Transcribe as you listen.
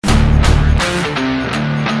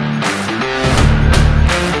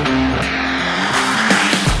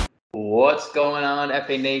What's going on,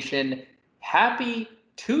 FA Nation? Happy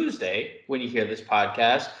Tuesday when you hear this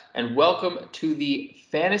podcast, and welcome to the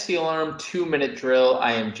Fantasy Alarm 2-minute drill.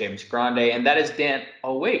 I am James Grande, and that is Dan.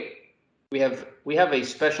 Oh wait, we have a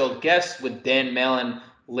special guest with Dan Malin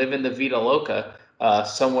living the Vida Loca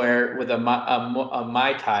somewhere with a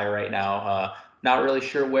Mai Tai right now. Not really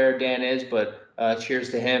sure where Dan is, but cheers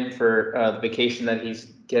to him for the vacation that he's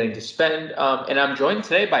getting to spend. And I'm joined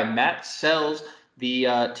today by Matt Sells,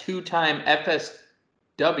 the two-time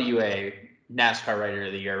FSWA NASCAR Writer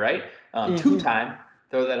of the Year, right? Two-time.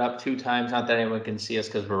 Throw that up 2 times. Not that anyone can see us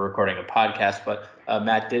because we're recording a podcast, but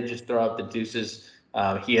Matt did just throw up the deuces.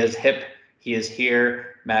 He is hip. He is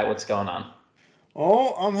here. Matt, what's going on? Oh,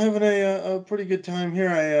 I'm having a pretty good time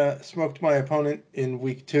here. I smoked my opponent in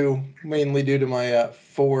week 2, mainly due to my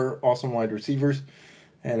 4 awesome wide receivers,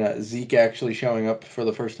 and Zeke actually showing up for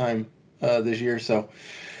the first time this year. So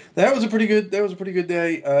that was a pretty good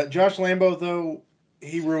day. Josh Lambo, though,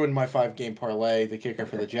 he ruined my 5-game parlay, the kicker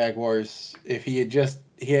for the Jaguars. If he had just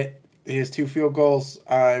hit his 2 field goals,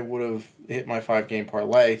 I would have hit my 5-game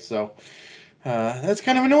parlay. So that's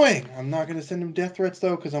kind of annoying. I'm not going to send him death threats,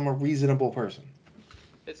 though, because I'm a reasonable person.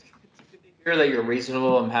 It's good to hear that you're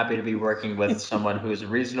reasonable. I'm happy to be working with someone who is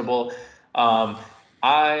reasonable. I,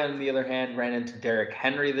 on the other hand, ran into Derrick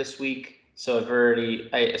Henry this week. So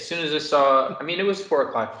as soon as I saw, I mean, it was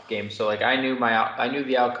 4:00 game. So like I knew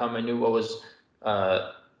the outcome. I knew what was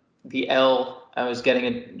the L. I was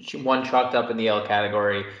getting one chalked up in the L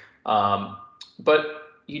category. But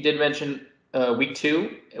you did mention week 2.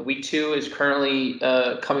 Week 2 is currently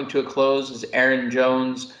coming to a close as Aaron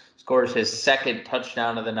Jones scores his 2nd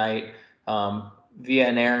touchdown of the night via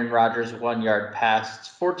an Aaron Rodgers 1-yard pass. It's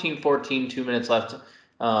 14-14, 2 minutes left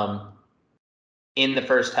in the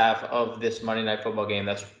first half of this Monday Night Football game.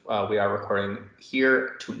 That's we are recording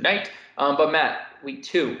here tonight. But Matt, week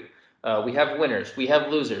 2, we have winners, we have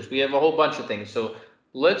losers, we have a whole bunch of things. So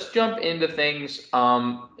let's jump into things.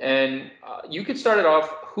 And you could start it off.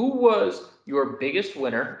 Who was your biggest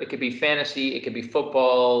winner? It could be fantasy, it could be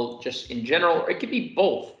football, just in general, or it could be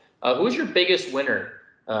both. Who was your biggest winner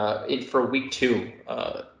for week 2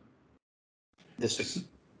 this week?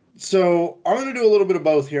 So I'm going to do a little bit of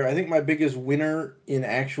both here. I think my biggest winner in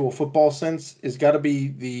actual football sense is got to be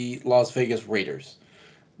the Las Vegas Raiders.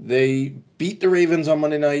 They beat the Ravens on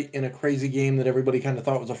Monday night in a crazy game that everybody kind of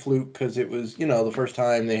thought was a fluke because it was, the first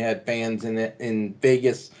time they had fans in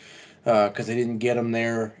Vegas because they didn't get them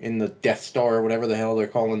there in the Death Star or whatever the hell they're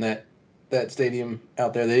calling that stadium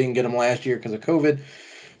out there. They didn't get them last year because of COVID.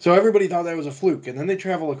 So everybody thought that was a fluke. And then they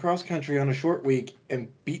travel across country on a short week and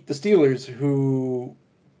beat the Steelers, who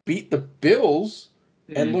beat the Bills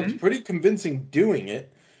and looked pretty convincing doing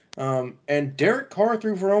it. And Derek Carr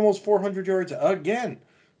threw for almost 400 yards again,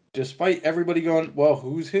 despite everybody going, well,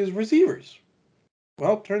 who's his receivers?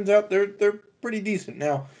 Well, turns out they're pretty decent.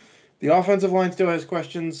 Now, the offensive line still has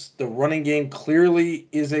questions. The running game clearly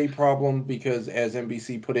is a problem because, as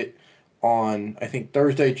NBC put it on, I think,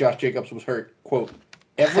 Thursday, Josh Jacobs was hurt, quote,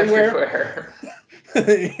 everywhere.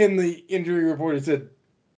 In the injury report, it said,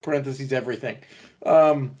 parentheses, everything.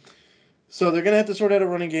 So they're going to have to sort out a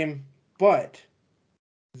running game, but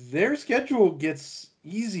their schedule gets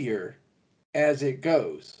easier as it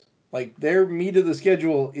goes. Like, their meat of the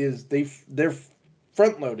schedule is they're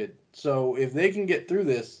front-loaded. So if they can get through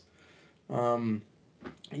this,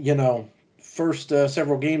 first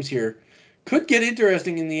several games here, could get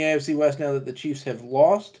interesting in the AFC West now that the Chiefs have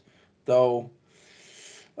lost, though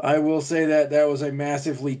I will say that was a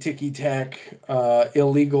massively ticky-tack,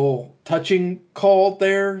 illegal touching call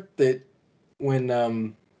there. That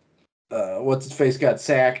when what's-his-face got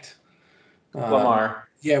sacked. Lamar.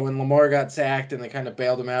 Yeah, when Lamar got sacked and they kind of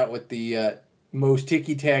bailed him out with the most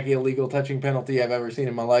ticky-tack illegal touching penalty I've ever seen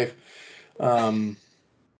in my life.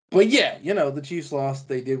 But yeah, the Chiefs lost.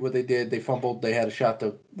 They did what they did. They fumbled. They had a shot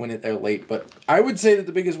to win it there late. But I would say that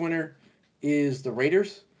the biggest winner is the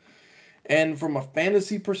Raiders. And from a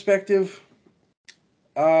fantasy perspective,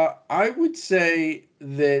 I would say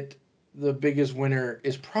that the biggest winner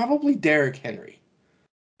is probably Derrick Henry.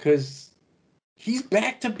 Because he's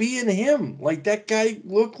back to being him. Like, that guy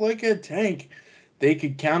looked like a tank. They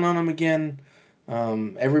could count on him again.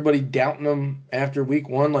 Everybody doubting him after week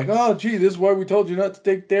 1, like, oh, gee, this is why we told you not to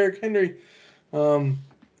take Derrick Henry.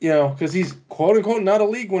 Because he's quote-unquote not a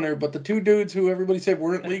league winner, but the 2 dudes who everybody said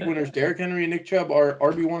weren't league winners, Derrick Henry and Nick Chubb, are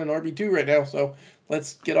RB1 and RB2 right now, so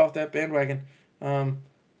let's get off that bandwagon.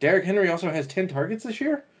 Derrick Henry also has 10 targets this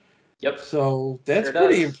year. Yep. So that's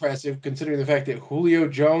pretty impressive considering the fact that Julio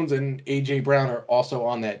Jones and A.J. Brown are also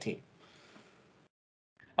on that team.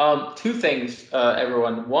 2 things,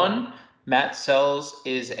 everyone. One, Matt Sells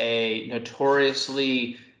is a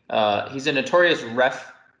notoriously he's a notorious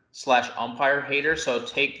ref / umpire hater. So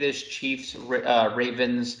take this Chiefs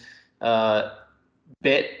Ravens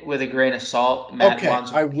bit with a grain of salt. Okay,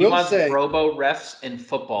 I He will wants say robo refs in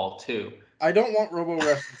football too. I don't want robo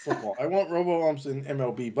refs in football. I want robo umps in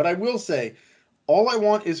MLB. But I will say, all I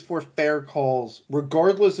want is for fair calls,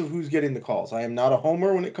 regardless of who's getting the calls. I am not a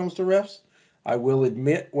homer when it comes to refs. I will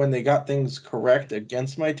admit when they got things correct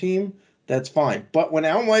against my team, that's fine. But when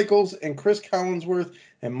Al Michaels and Chris Collinsworth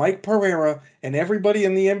and Mike Pereira and everybody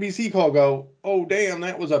in the NBC call go, oh, damn,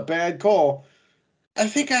 that was a bad call, I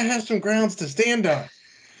think I have some grounds to stand on.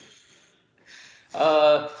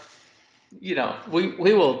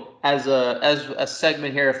 We will, as a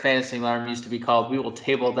segment here of Fantasy Alarm used to be called, we will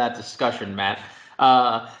table that discussion, Matt.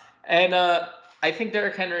 And I think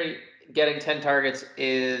Derrick Henry getting 10 targets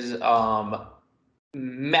is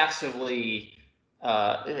massively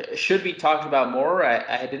should be talked about more.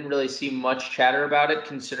 I didn't really see much chatter about it,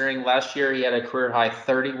 considering last year he had a career high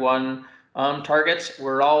 31 targets.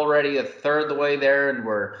 We're already a third of the way there, and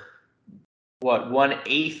we're what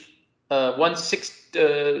 1/8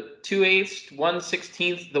 2/8,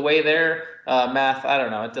 1/16 the way there. Math, I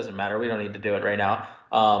don't know. It doesn't matter. We don't need to do it right now.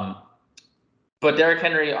 But Derrick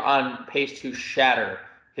Henry on pace to shatter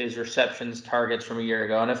his receptions targets from a year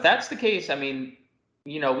ago. And if that's the case, I mean,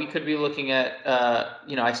 we could be looking at,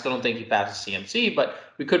 I still don't think he passes CMC, but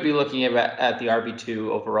we could be looking at the RB2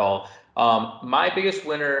 overall. My biggest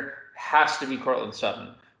winner has to be Courtland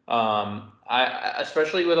Sutton.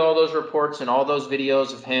 Especially with all those reports and all those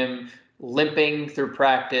videos of him limping through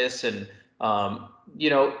practice, and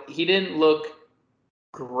he didn't look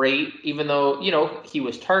great, even though he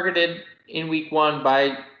was targeted in week 1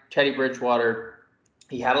 by Teddy Bridgewater.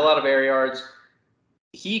 He had a lot of air yards.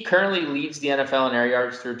 He currently leads the NFL in air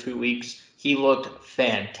yards through 2 weeks. He looked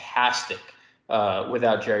fantastic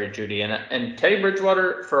without Jerry Jeudy, and Teddy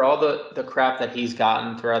Bridgewater, for all the crap that he's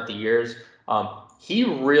gotten throughout the years. He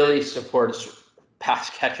really supports pass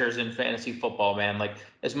catchers in fantasy football, man. Like,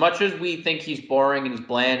 as much as we think he's boring and he's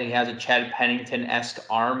bland and he has a Chad Pennington-esque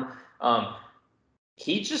arm,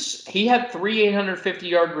 he had 3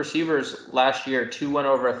 850-yard receivers last year. 2 went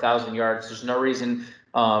over 1,000 yards. There's no reason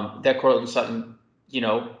that Courtland Sutton,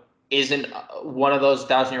 isn't one of those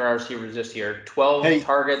 1,000-yard receivers this year. 12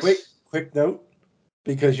 targets. Quick note,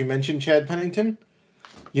 because you mentioned Chad Pennington.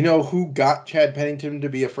 You know who got Chad Pennington to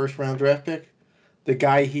be a first-round draft pick? The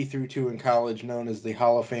guy he threw to in college, known as the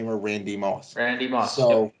Hall of Famer Randy Moss. Randy Moss.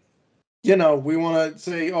 So, yep. We want to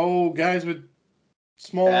say, guys with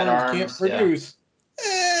small arms can't produce.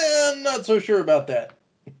 Yeah. I'm not so sure about that.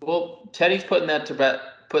 Well, Teddy's putting that to bed.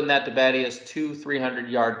 He has 2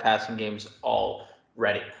 300-yard passing games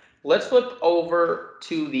already. Let's flip over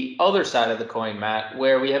to the other side of the coin, Matt,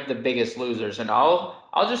 where we have the biggest losers, and I'll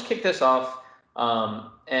just kick this off.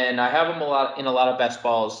 And I have him in a lot of best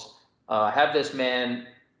balls. I have this man,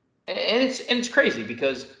 and it's crazy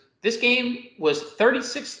because this game was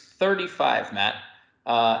 36-35, Matt.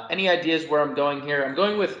 Any ideas where I'm going here? I'm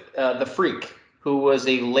going with the Freak, who was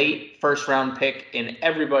a late first-round pick in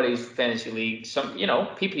everybody's fantasy league. Some,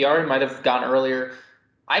 PPR might have gone earlier.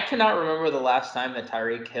 I cannot remember the last time that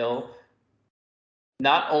Tyreek Hill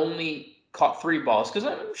not only caught 3 balls, because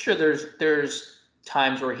I'm sure there's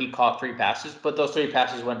times where he caught 3 passes, but those 3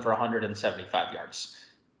 passes went for 175 yards.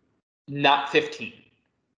 Not 15.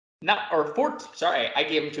 Or 14. Sorry, I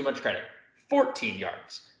gave him too much credit. 14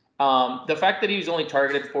 yards. The fact that he was only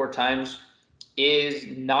targeted 4 times is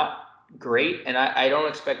not great, and I don't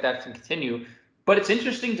expect that to continue. But it's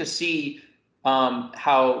interesting to see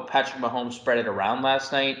how Patrick Mahomes spread it around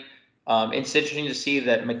last night. It's interesting to see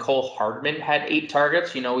that Mecole Hardman had 8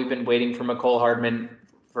 targets. We've been waiting for Mecole Hardman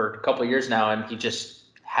for a couple of years now, and he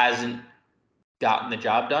just hasn't gotten the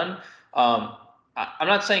job done. I'm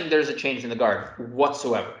not saying there's a change in the guard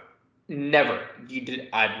whatsoever. Never. You did.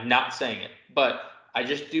 I'm not saying it, but I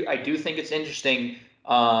do think it's interesting.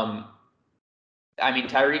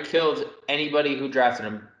 Tyreek Hill, anybody who drafted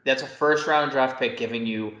him, that's a first-round draft pick giving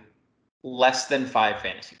you less than 5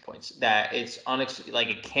 fantasy points. That it's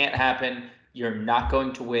it can't happen. You're not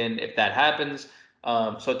going to win if that happens.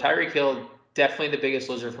 So Tyreek Hill, definitely the biggest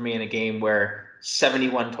loser for me in a game where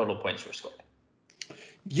 71 total points were scored.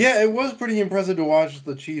 Yeah, it was pretty impressive to watch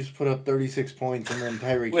the Chiefs put up 36 points and then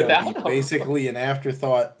Tyreek Hill be basically an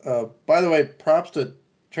afterthought. By the way, props to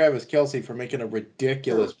Travis Kelce for making a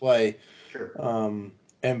ridiculous play. Sure.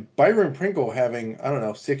 And Byron Pringle having,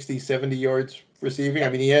 60, 70 yards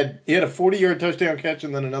receiving. He had a 40-yard touchdown catch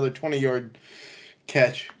and then another 20-yard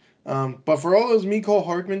catch. But for all those Mecole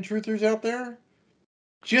Hardman truthers out there,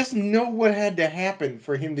 Just know what had to happen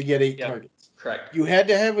for him to get 8 Yep. targets. Correct. You had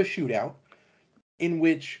to have a shootout in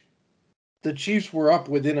which the Chiefs were up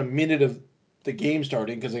within a minute of the game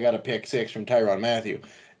starting because they got a pick six from Tyrann Mathieu,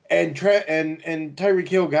 and Tyreek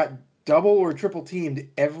Hill got double or triple teamed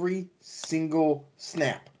every single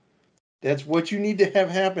snap. That's what you need to have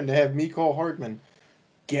happen to have Mecole Hardman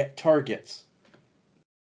get targets.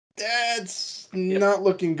 That's not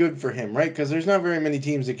looking good for him, right? Because there's not very many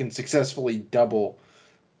teams that can successfully double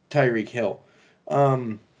Tyreek Hill.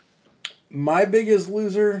 My biggest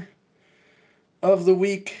loser of the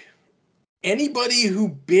week, anybody who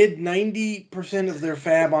bid 90% of their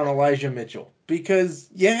fab on Elijah Mitchell, because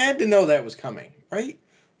you had to know that was coming, right?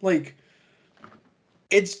 Like,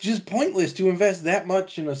 it's just pointless to invest that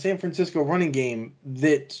much in a San Francisco running game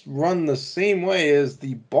that's run the same way as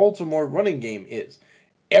the Baltimore running game is.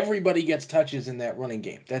 Everybody gets touches in that running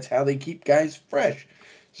game. That's how they keep guys fresh.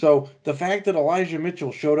 So the fact that Elijah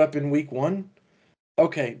Mitchell showed up in week one,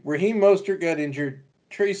 okay, Raheem Mostert got injured.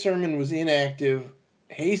 Trey Sermon was inactive.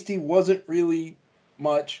 Hasty wasn't really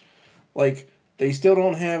much. Like, they still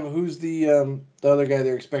don't have who's the other guy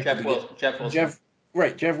they're expected to get. Jeff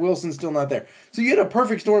Wilson. Jeff Wilson's still not there. So you had a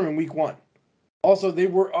perfect storm in week one. Also, they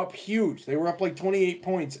were up huge. They were up like 28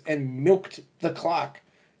 points and milked the clock.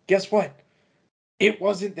 Guess what? It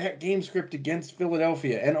wasn't that game script against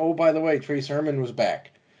Philadelphia. And oh, by the way, Trey Sermon was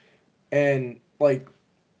back. And, like,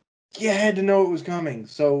 you had to know it was coming.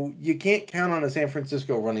 So you can't count on a San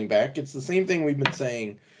Francisco running back. It's the same thing we've been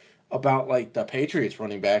saying about, like, the Patriots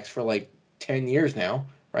running backs for, like, 10 years now,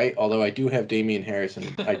 right? Although I do have Damian Harris,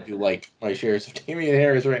 and I do like my shares of Damian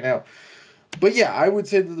Harris right now. But, yeah, I would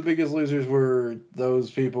say that the biggest losers were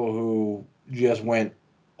those people who just went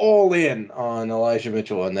all in on Elijah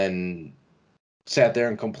Mitchell and then sat there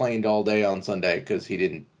and complained all day on Sunday because he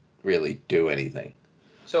didn't really do anything.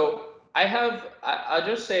 So I'll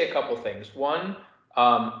just say a couple things. One,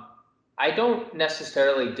 I don't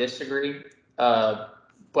necessarily disagree, but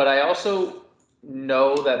I also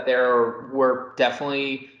know that there were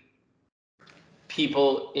definitely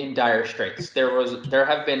people in dire straits. There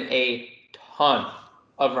have been a ton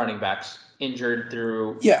of running backs injured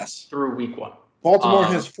through week one. Baltimore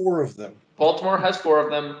has 4 of them. Baltimore has 4 of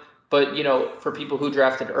them, but for people who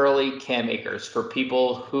drafted early, Cam Akers. For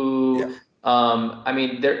people who, I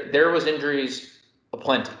mean, there was injuries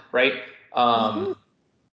aplenty, right?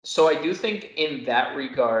 So I do think in that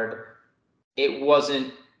regard, it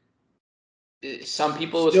wasn't. Some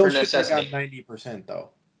people it was for necessity. Still should have got 90% though.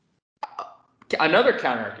 Another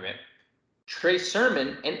counter argument: Trey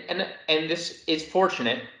Sermon, and this is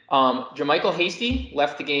fortunate. JaMycal Hasty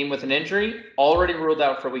left the game with an injury, already ruled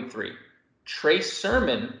out for week 3. Trey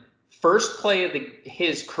Sermon, first play of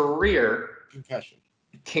his career,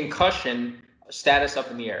 concussion status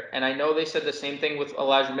up in the air. And I know they said the same thing with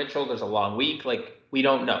Elijah Mitchell. There's a long week, like we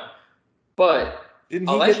don't know. But didn't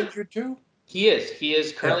he get injured too? He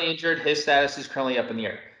is currently injured. His status is currently up in the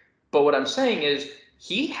air. But what I'm saying is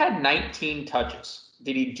he had 19 touches.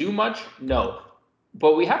 Did he do much? No.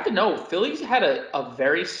 But we have to know Phillies had a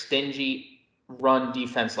very stingy run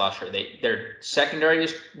defense last year. Their secondary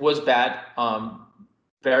was bad,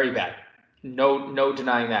 very bad. No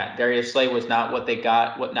denying that. Darius Slay was not what they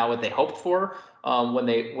got, what they hoped for when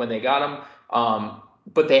they got him.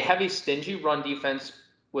 But they have a stingy run defense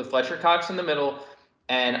with Fletcher Cox in the middle,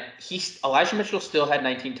 and Elijah Mitchell still had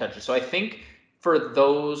 19 touches. So I think for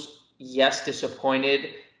those,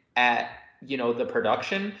 disappointed at the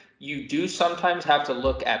production, you do sometimes have to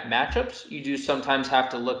look at matchups. You do sometimes have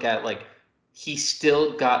to look at he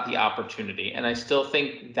still got the opportunity, and I still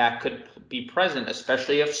think that could be present,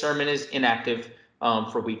 especially if Sermon is inactive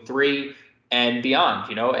for week 3 and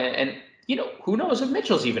beyond. And who knows if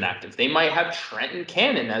Mitchell's even active? They might have Trenton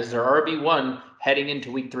Cannon as their RB1 heading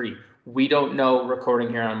into week 3. We don't know recording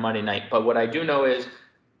here on Monday night, but what I do know is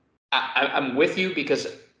I'm with you because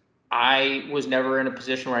I was never in a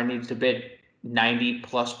position where I needed to bid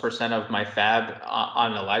 90+% of my fab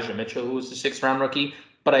on Elijah Mitchell, who was the 6th round rookie.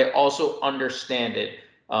 But I also understand it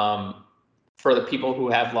for the people who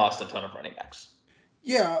have lost a ton of running backs.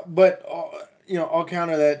 Yeah, but I'll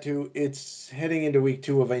counter that too. It's heading into week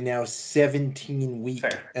 2 of a now 17-week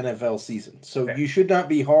NFL season, so you should not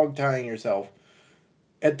be hog tying yourself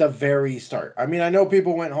at the very start. I mean, I know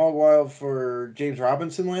people went hog wild for James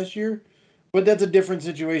Robinson last year, but that's a different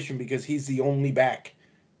situation because he's the only back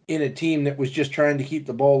in a team that was just trying to keep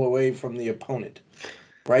the ball away from the opponent,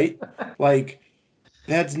 right?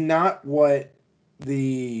 That's not what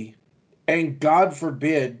and God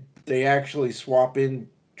forbid they actually swap in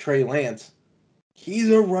Trey Lance.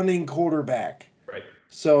 He's a running quarterback. Right.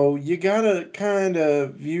 So you got to kind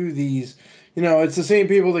of view these It's the same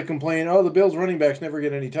people that complain, oh, the Bills running backs never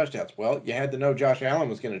get any touchdowns. Well, you had to know Josh Allen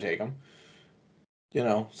was going to take them.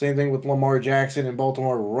 Same thing with Lamar Jackson in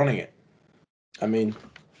Baltimore running it. I mean,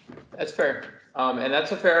 that's fair. And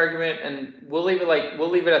that's a fair argument, and we'll leave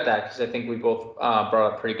it at that because I think we both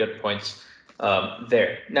brought up pretty good points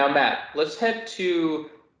there. Now, Matt, let's head to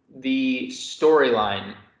the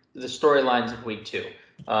storylines of week 2.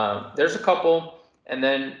 There's a couple, and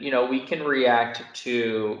then we can react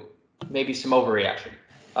to maybe some overreaction.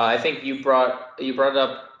 I think you brought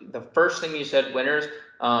up the first thing you said, winners.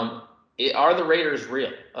 Are the Raiders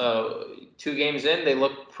real? 2 games in, they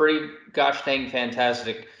look pretty gosh dang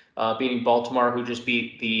fantastic. Beating Baltimore, who just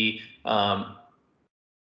beat the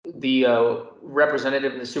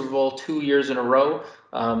representative in the Super Bowl 2 years in a row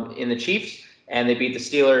in the Chiefs, and they beat the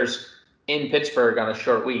Steelers in Pittsburgh on a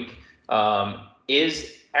short week.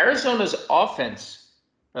 Is Arizona's offense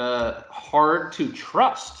hard to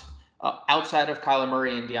trust outside of Kyler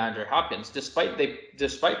Murray and DeAndre Hopkins, despite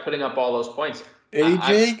putting up all those points?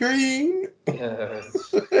 AJ Green.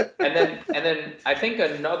 And then I think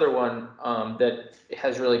another one that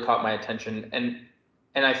has really caught my attention, and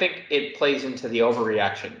I think it plays into the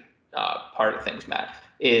overreaction part of things, Matt,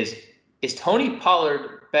 is Tony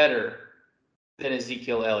Pollard better than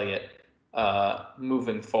Ezekiel Elliott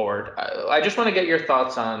moving forward? I just want to get your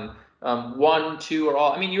thoughts on 1, 2, or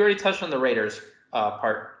all. I mean, you already touched on the Raiders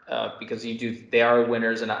part because they are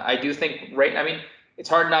winners, and I do think it's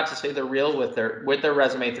hard not to say they're real with their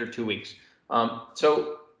resume through 2 weeks.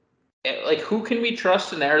 So, who can we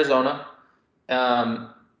trust in Arizona?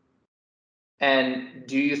 And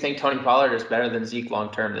do you think Tony Pollard is better than Zeke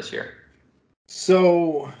long term this year?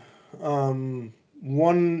 So,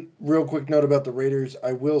 one real quick note about the Raiders.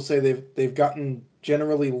 I will say they've gotten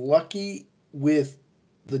generally lucky with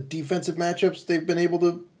the defensive matchups they've been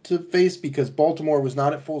able to face because Baltimore was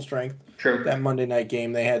not at full strength. True. That Monday night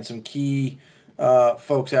game. They had some key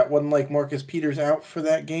folks out. Wasn't like Marcus Peters out for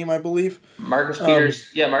that game, I believe. Marcus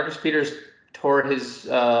Peters tore his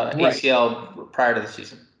ACL prior to the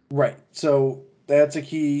season. Right. So that's a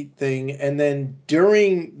key thing. And then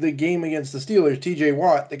during the game against the Steelers, TJ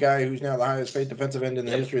Watt, the guy who's now the highest paid defensive end in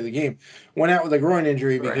the history of the game, went out with a groin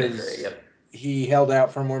injury because he held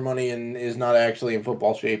out for more money and is not actually in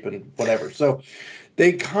football shape and whatever. So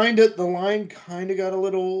the line kind of got a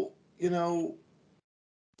little,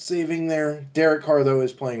 saving there. Derek Carr, though,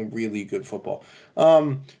 is playing really good football.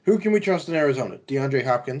 Who can we trust in Arizona? DeAndre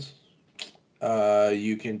Hopkins.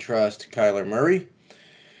 You can trust Kyler Murray.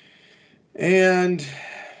 And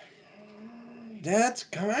that's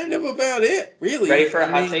kind of about it, really. Ready for a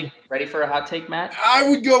hot take? Ready for a hot take, Matt? I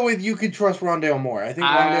would go with you could trust Rondale Moore. I think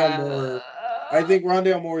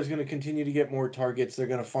Rondale Moore is going to continue to get more targets. They're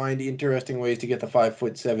going to find interesting ways to get the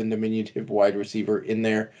 5'7" diminutive wide receiver in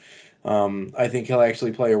there. I think he'll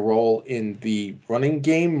actually play a role in the running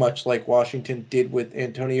game, much like Washington did with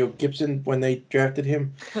Antonio Gibson when they drafted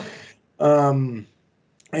him.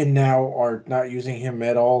 And now are not using him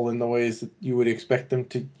at all in the ways that you would expect them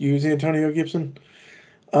to use Antonio Gibson.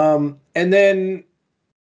 And then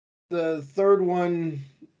the third one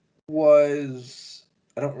was,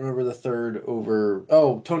 I don't remember the third over.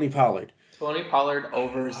 Oh, Tony Pollard. Tony Pollard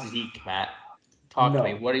over Zeke, Matt. Talk to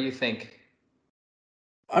me. What do you think?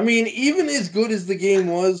 I mean, even as good as the game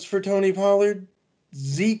was for Tony Pollard,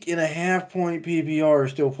 Zeke in a half-point PPR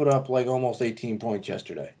still put up like almost 18 points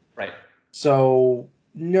yesterday. Right. So,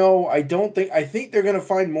 no, I don't think. I think they're going to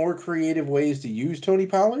find more creative ways to use Tony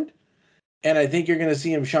Pollard, and I think you're going to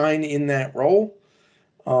see him shine in that role.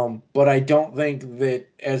 But I don't think that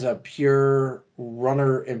as a pure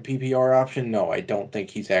runner and PPR option, no, I don't think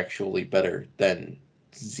he's actually better than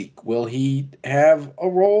Zeke. Will he have a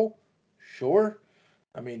role? Sure.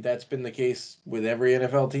 I mean, that's been the case with every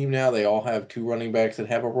NFL team now. They all have 2 running backs that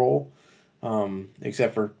have a role,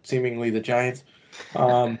 except for seemingly the Giants.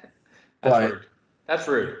 That's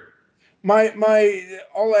rude.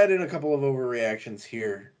 I'll add in a couple of overreactions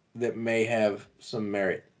here that may have some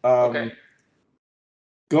merit. Okay.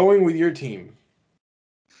 Going with your team,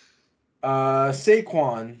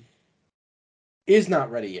 Saquon is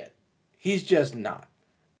not ready yet. He's just not.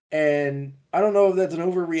 And I don't know if that's an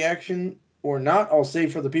overreaction or not. I'll say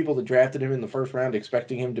for the people that drafted him in the first round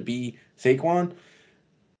expecting him to be Saquon,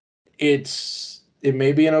 it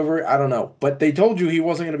may be an I don't know. But they told you he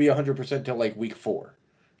wasn't going to be 100% till like week 4.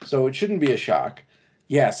 So it shouldn't be a shock.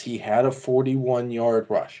 Yes, he had a 41-yard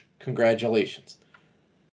rush. Congratulations.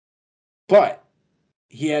 But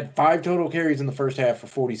he had 5 total carries in the first half for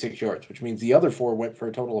 46 yards, which means the other 4 went for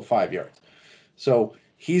a total of 5 yards. So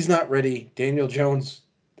he's not ready. Daniel Jones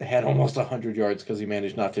had almost 100 yards because he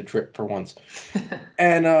managed not to trip for once.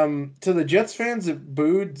 And to the Jets fans that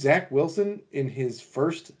booed Zach Wilson in his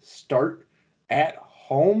first start at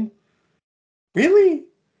home, really?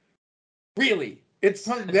 Really? It's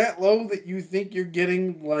sunk that low that you think you're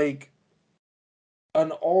getting like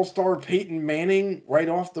an all-star Peyton Manning right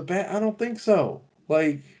off the bat? I don't think so.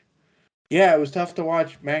 Like, yeah, it was tough to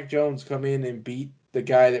watch Mac Jones come in and beat the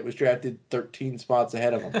guy that was drafted 13 spots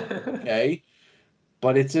ahead of him. Okay?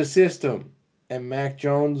 But it's a system. And Mac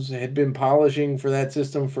Jones had been polishing for that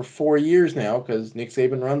system for 4 years now because Nick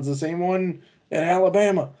Saban runs the same one at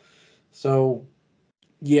Alabama. So,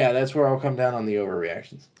 yeah, that's where I'll come down on the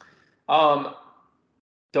overreactions.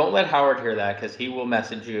 Don't let Howard hear that because he will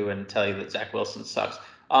message you and tell you that Zach Wilson sucks.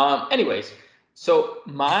 Anyways, so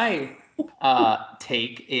my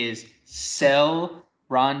take is sell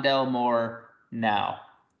Rondell Moore now.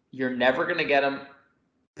 You're never going to get him.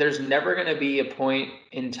 There's never going to be a point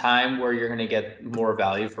in time where you're going to get more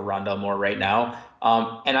value for Rondell Moore right now.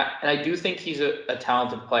 And I do think he's a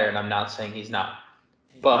talented player, and I'm not saying he's not.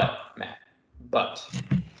 But, Matt,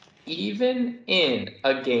 even in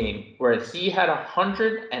a game where he had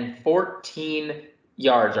 114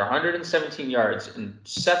 yards or 117 yards and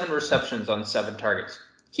 7 receptions on 7 targets,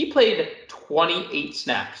 he played 28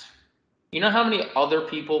 snaps. You know how many other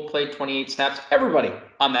people played 28 snaps? Everybody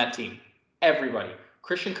on that team. Everybody.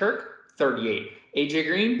 Christian Kirk, 38. AJ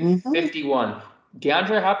Green, 51.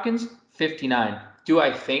 DeAndre Hopkins, 59. Do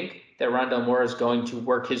I think that Rondell Moore is going to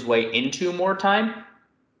work his way into more time?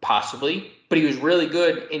 Possibly, but he was really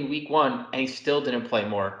good in week 1, and he still didn't play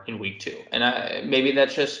more in week 2. And maybe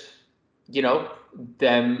that's just,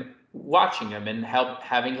 them watching him and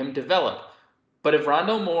having him develop. But if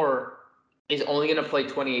Rondell Moore is only going to play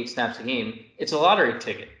 28 snaps a game, it's a lottery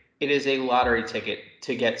ticket. It is a lottery ticket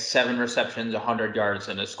to get 7 receptions, 100 yards,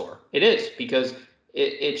 and a score. It is, because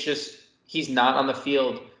it's just he's not on the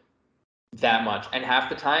field that much. And half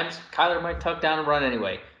the times, Kyler might tuck down and run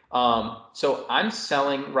anyway. So I'm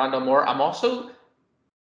selling Rondell Moore. I'm also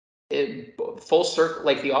full circle,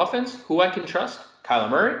 like the offense, who I can trust: Kyler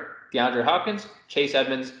Murray, DeAndre Hopkins, Chase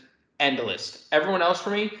Edmonds, end the list. Everyone else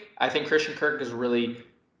for me, I think Christian Kirk is a really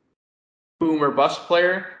boomer bust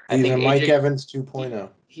player. He's a Mike Evans 2.0.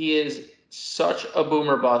 He is such a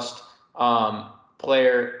boomer bust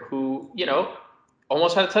player who,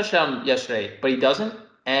 almost had a touchdown yesterday, but he doesn't,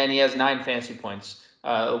 and he has 9 fantasy points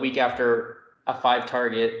a week after a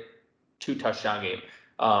 5-target, 2-touchdown game.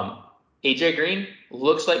 AJ Green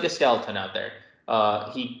looks like a skeleton out there.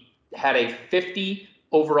 He had a 50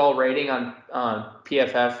 overall rating on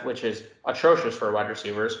PFF, which is atrocious for wide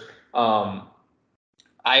receivers.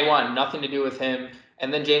 I want nothing to do with him.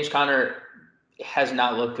 And then James Conner has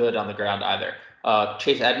not looked good on the ground either.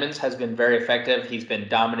 Chase Edmonds has been very effective. He's been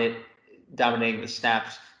dominating the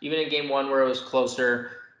snaps. Even in game 1 where it was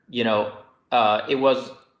closer, it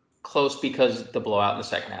was close because the blowout in the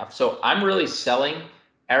second half. So I'm really selling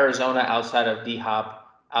Arizona outside of D-Hop,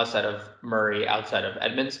 outside of Murray, outside of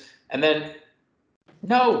Edmonds. And then,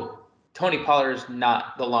 no, Tony Pollard is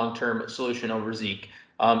not the long-term solution over Zeke.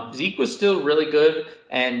 Zeke was still really good,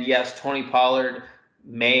 and yes, Tony Pollard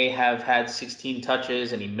may have had 16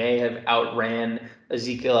 touches, and he may have outran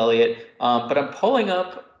Ezekiel Elliott. But I'm pulling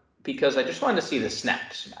up because I just wanted to see the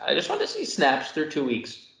snaps. I just wanted to see snaps through 2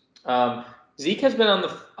 weeks. Zeke has been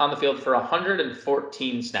on the field for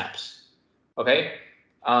 114 snaps. Okay,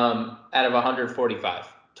 out of 145.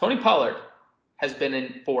 Tony Pollard has been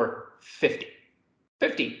in for 50.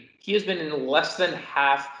 50. He has been in less than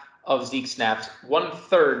half of Zeke's snaps,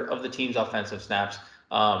 1/3 of the team's offensive snaps.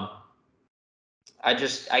 I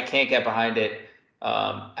can't get behind it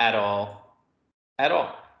at all.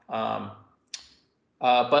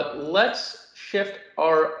 But let's shift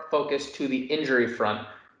our focus to the injury front.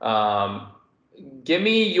 Give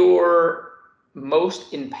me your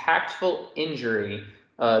most impactful injury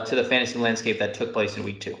to the fantasy landscape that took place in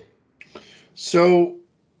week 2. So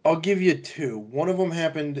I'll give you 2. One of them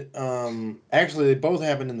happened. Actually, they both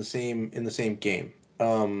happened in the same game,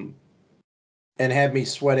 and had me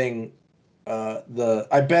sweating. I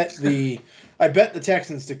bet the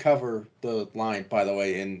Texans to cover the line. By the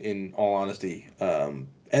way, in all honesty, and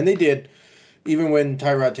they did, even when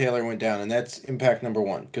Tyrod Taylor went down, and that's impact number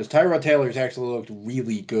 1, because Tyrod Taylor's actually looked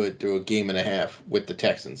really good through a game and a half with the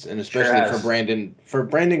Texans, and especially for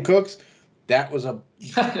Brandon Cooks. That was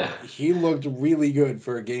he looked really good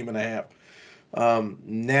for a game and a half.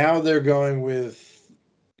 Now they're going with,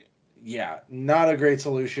 not a great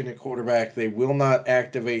solution at quarterback. They will not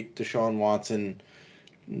activate Deshaun Watson.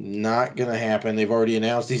 Not going to happen. They've already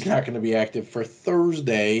announced he's not going to be active for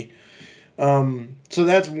Thursday. So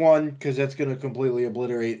that's one, because that's going to completely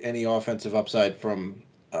obliterate any offensive upside from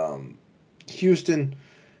Houston.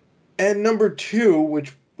 And number two,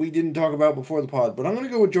 which we didn't talk about before the pod, but I'm going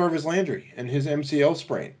to go with Jarvis Landry and his MCL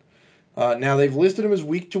sprain. Now they've listed him as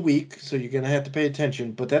week to week, so you're going to have to pay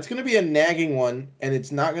attention. But that's going to be a nagging one, and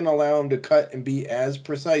it's not going to allow him to cut and be as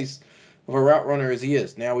precise of a route runner as he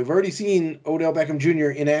is. Now we've already seen Odell Beckham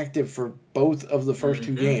Jr. inactive for both of the first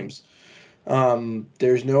two games.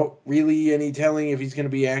 There's no really any telling if he's going to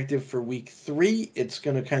be active for week 3. It's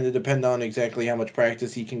going to kind of depend on exactly how much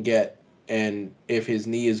practice he can get and if his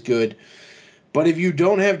knee is good. But if you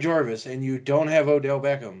don't have Jarvis and you don't have Odell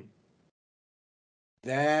Beckham,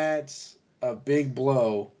 that's a big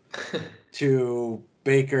blow to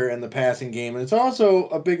Baker and the passing game. And it's also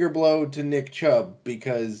a bigger blow to Nick Chubb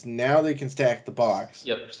because now they can stack the box.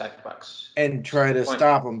 Yep, stack the box. And try to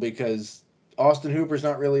stop him because Austin Hooper's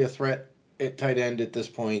not really a threat at tight end at this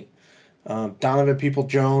point. Donovan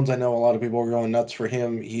Peoples-Jones, I know a lot of people are going nuts for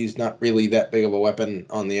him. He's not really that big of a weapon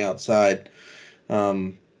on the outside.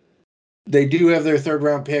 They do have their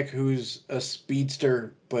third-round pick, who's a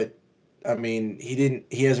speedster, but I mean,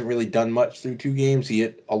 he hasn't really done much through 2 games. He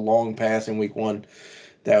hit a long pass in week 1.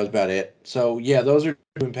 That was about it. So yeah, those are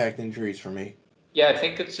 2 impact injuries for me. Yeah, I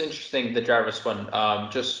think it's interesting, the Jarvis one.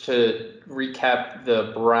 Just to recap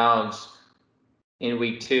the Browns in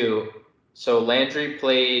week 2. So Landry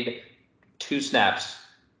played 2 snaps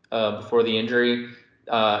before the injury.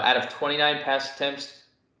 Out of 29 pass attempts,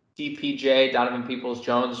 DPJ, Donovan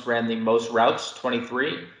Peoples-Jones, ran the most routes,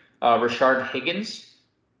 23. Rashard Higgins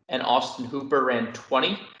and Austin Hooper ran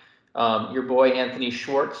 20. Your boy Anthony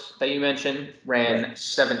Schwartz that you mentioned ran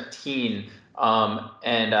 17.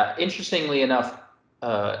 And interestingly enough,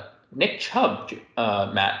 Nick Chubb,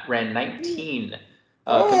 Matt, ran 19.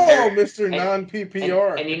 Mr.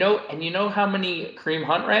 Non-PPR. And you know how many Kareem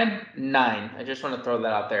Hunt ran? 9. I just want to throw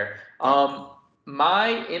that out there.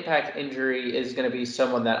 My impact injury is going to be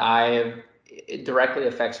someone that it directly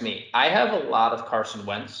affects me. I have a lot of Carson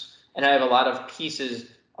Wentz, and I have a lot of pieces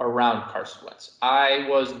around Carson Wentz. I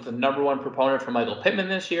was the number 1 proponent for Michael Pittman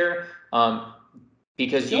this year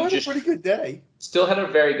because he had a pretty good day. Still had a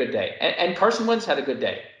very good day, and Carson Wentz had a good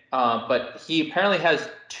day. But he apparently has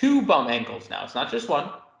 2 bum ankles now. It's not just 1.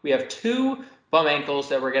 We have 2 bum ankles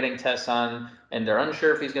that we're getting tests on, and they're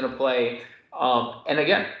unsure if he's going to play. And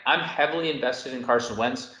again, I'm heavily invested in Carson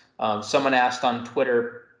Wentz. Someone asked on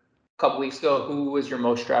Twitter a couple weeks ago, who was your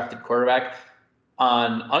most drafted quarterback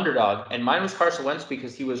on Underdog? And mine was Carson Wentz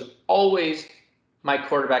because he was always my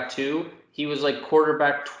quarterback 2. He was like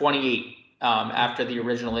quarterback 28 after the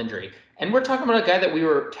original injury. And we're talking about a guy that we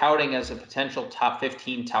were touting as a potential top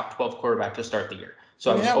 15, top 12 quarterback to start the year.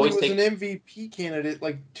 So he was an MVP candidate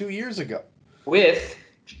like 2 years ago. With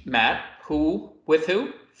Matt, with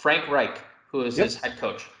who? Frank Reich, who is his head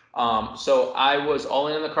coach. So I was all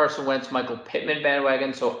in on the Carson Wentz, Michael Pittman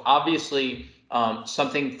bandwagon. So obviously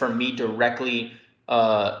something for me directly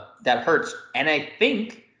that hurts. And I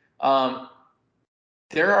think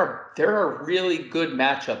there are really good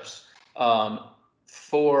matchups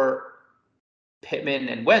for Pittman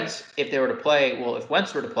and Wentz if they were to play. Well, if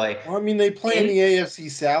Wentz were to play. Well, I mean, they play in the AFC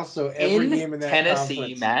South, so every game in that Tennessee,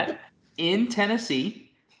 conference. Matt, in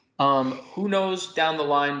Tennessee, who knows down the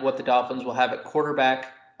line what the Dolphins will have at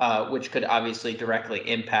quarterback, which could obviously directly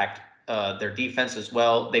impact their defense as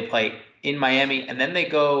well. They play in Miami, and then they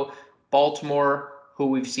go Baltimore, who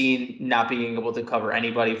we've seen not being able to cover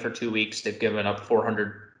anybody for 2 weeks. They've given up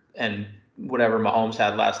 400 and whatever Mahomes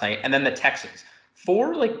had last night, and then the Texans.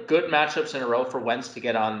 4 like good matchups in a row for Wentz to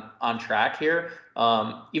get on track here.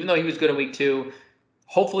 Even though he was good in week 2,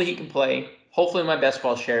 hopefully he can play. Hopefully my best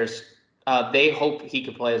ball shares, they hope he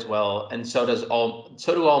can play as well, and so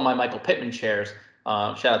do all my Michael Pittman shares.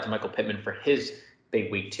 Shout out to Michael Pittman for his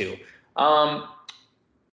big week 2.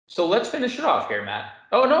 So let's finish it off here, Matt.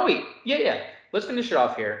 Oh no, wait, yeah. Let's finish it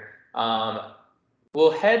off here.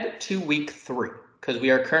 We'll head to week 3 because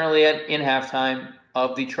we are currently in halftime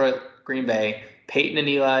of Detroit Green Bay. Peyton and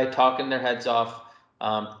Eli talking their heads off.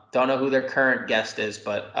 Don't know who their current guest is,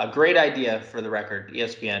 but a great idea for the record.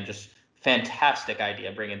 ESPN, just fantastic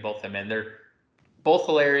idea bringing both of them in. They're both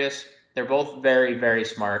hilarious. They're both very, very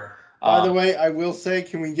smart. By the way, I will say,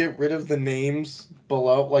 can we get rid of the names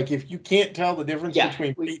below? Like, if you can't tell the difference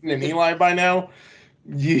between Peyton and Eli by now,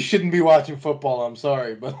 you shouldn't be watching football. I'm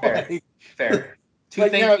sorry, but fair.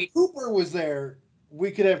 Now, if Cooper was there,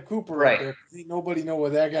 we could have Cooper up there. Nobody know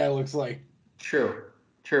what that guy looks like. True.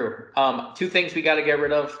 2 things we got to get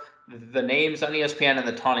rid of: the names on ESPN and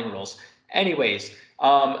the taunting rules. Anyways,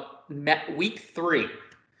 week 3.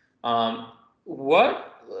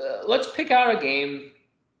 Let's pick out a game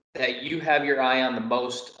that you have your eye on the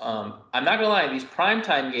most? I'm not gonna lie, these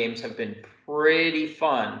primetime games have been pretty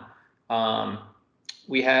fun.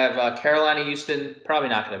 We have Carolina, Houston, probably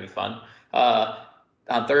not going to be fun.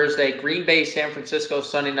 On Thursday, Green Bay, San Francisco,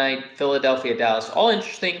 Sunday night, Philadelphia, Dallas. All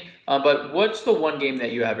interesting. But what's the one game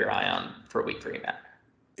that you have your eye on for week 3, Matt?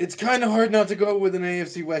 It's kind of hard not to go with an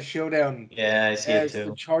AFC West showdown. Yeah, I see it As too.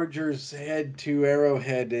 the Chargers head to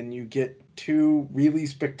Arrowhead, and you get two really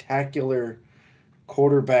spectacular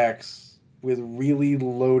quarterbacks with really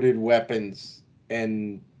loaded weapons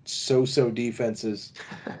and so-so defenses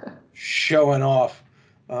showing off.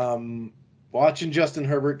 Watching Justin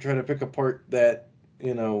Herbert try to pick apart that,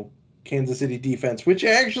 Kansas City defense, which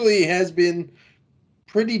actually has been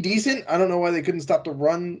pretty decent. I don't know why they couldn't stop the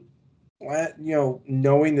run.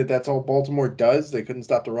 Knowing that that's all Baltimore does, they couldn't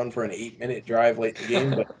stop the run for an 8-minute drive late in the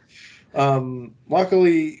game. But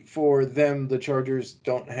luckily for them, the Chargers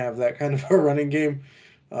don't have that kind of a running game.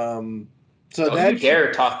 Don't you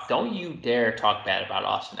dare talk bad about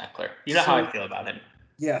Austin Eckler. You know how I feel about him.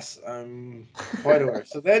 Yes, I'm quite aware.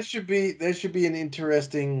 So that should be an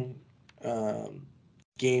interesting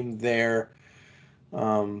game there.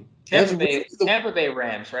 Tampa Bay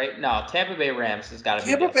Rams, right? No, Tampa Bay Rams has got to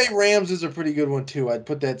be. Tampa Bay Rams is a pretty good one too. I'd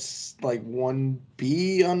put that like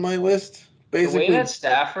 1B on my list. Basically, the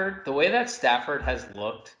way that Stafford has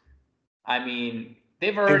looked, I mean,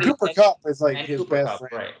 they've already. And Cooper Kupp is like his best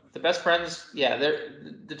friend. Right? The best friends, yeah,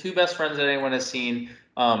 they're the two best friends that anyone has seen.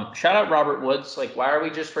 Shout out Robert Woods. Like, why are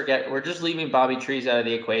we we're just leaving Bobby Trees out of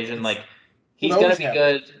the equation? Like, he's gonna be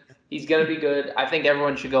good. He's going to be good. I think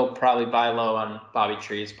everyone should go probably buy low on Bobby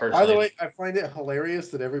Trees, personally. By the way, I find it hilarious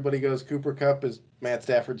that everybody goes Cooper Kupp is Matt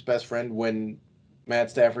Stafford's best friend when Matt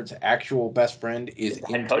Stafford's actual best friend is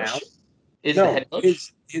in town.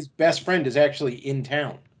 His best friend is actually in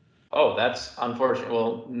town. Oh, that's unfortunate.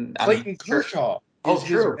 Well, Clayton Kershaw is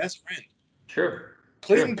his best friend. True.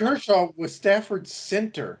 Clayton Kershaw was Stafford's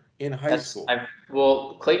center in high school.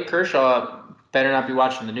 Clayton Kershaw better not be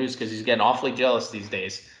watching the news because he's getting awfully jealous these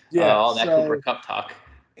days. Yeah, all that Cooper Kupp talk.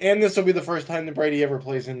 And this will be the first time that Brady ever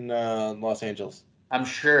plays in Los Angeles. I'm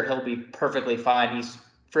sure he'll be perfectly fine. He's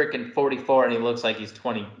freaking 44 and he looks like he's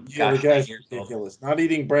 20. Yeah, the guy's ridiculous. Old. Not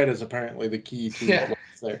eating bread is apparently the key to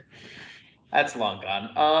there. That's long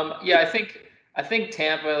gone. Yeah, I think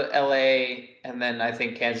Tampa, LA, and then I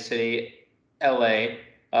think Kansas City, LA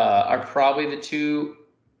are probably the two.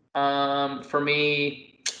 For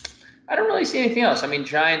me, I don't really see anything else. I mean,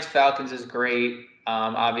 Giants Falcons is great.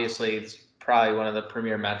 Obviously, it's probably one of the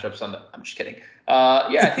premier matchups on the. I'm just kidding.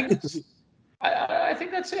 Yeah, I think I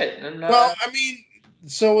think that's it. And, well, I mean,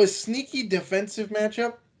 so a sneaky defensive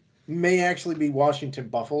matchup may actually be Washington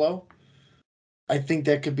Buffalo. I think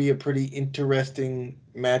that could be a pretty interesting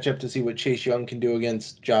matchup to see what Chase Young can do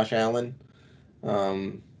against Josh Allen.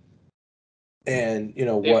 And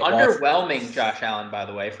what underwhelming Josh Allen, by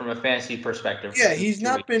the way, from a fantasy perspective. Yeah, he's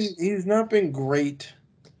not been great.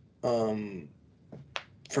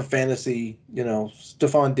 For fantasy,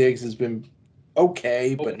 Stephon Diggs has been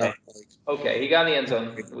okay, but not like okay. He got in the end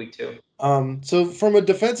zone week 2. So from a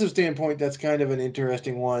defensive standpoint, that's kind of an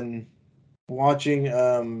interesting one.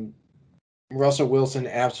 Watching Russell Wilson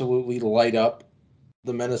absolutely light up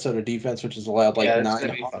the Minnesota defense, which has allowed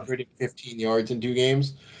 915 yards in 2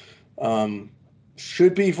 games.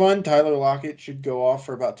 Should be fun. Tyler Lockett should go off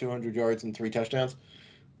for about 200 yards and 3 touchdowns.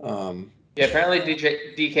 Yeah, apparently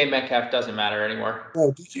DK Metcalf doesn't matter anymore.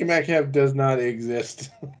 No, DK Metcalf does not exist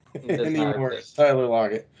anymore. Tyler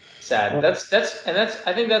Lockett. Sad. I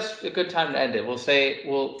think that's a good time to end it. We'll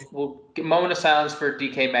give a moment of silence for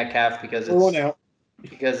DK Metcalf because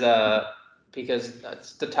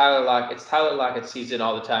it's Tyler Lockett season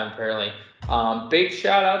all the time apparently. Big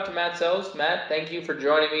shout out to Matt Sells. Matt, thank you for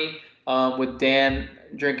joining me with Dan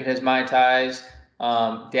drinking his Mai Tais.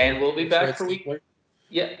 Dan will be back for week.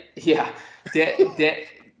 Yeah.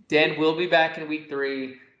 Dan will be back in week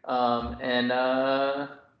 3. So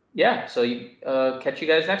catch you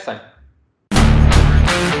guys next time.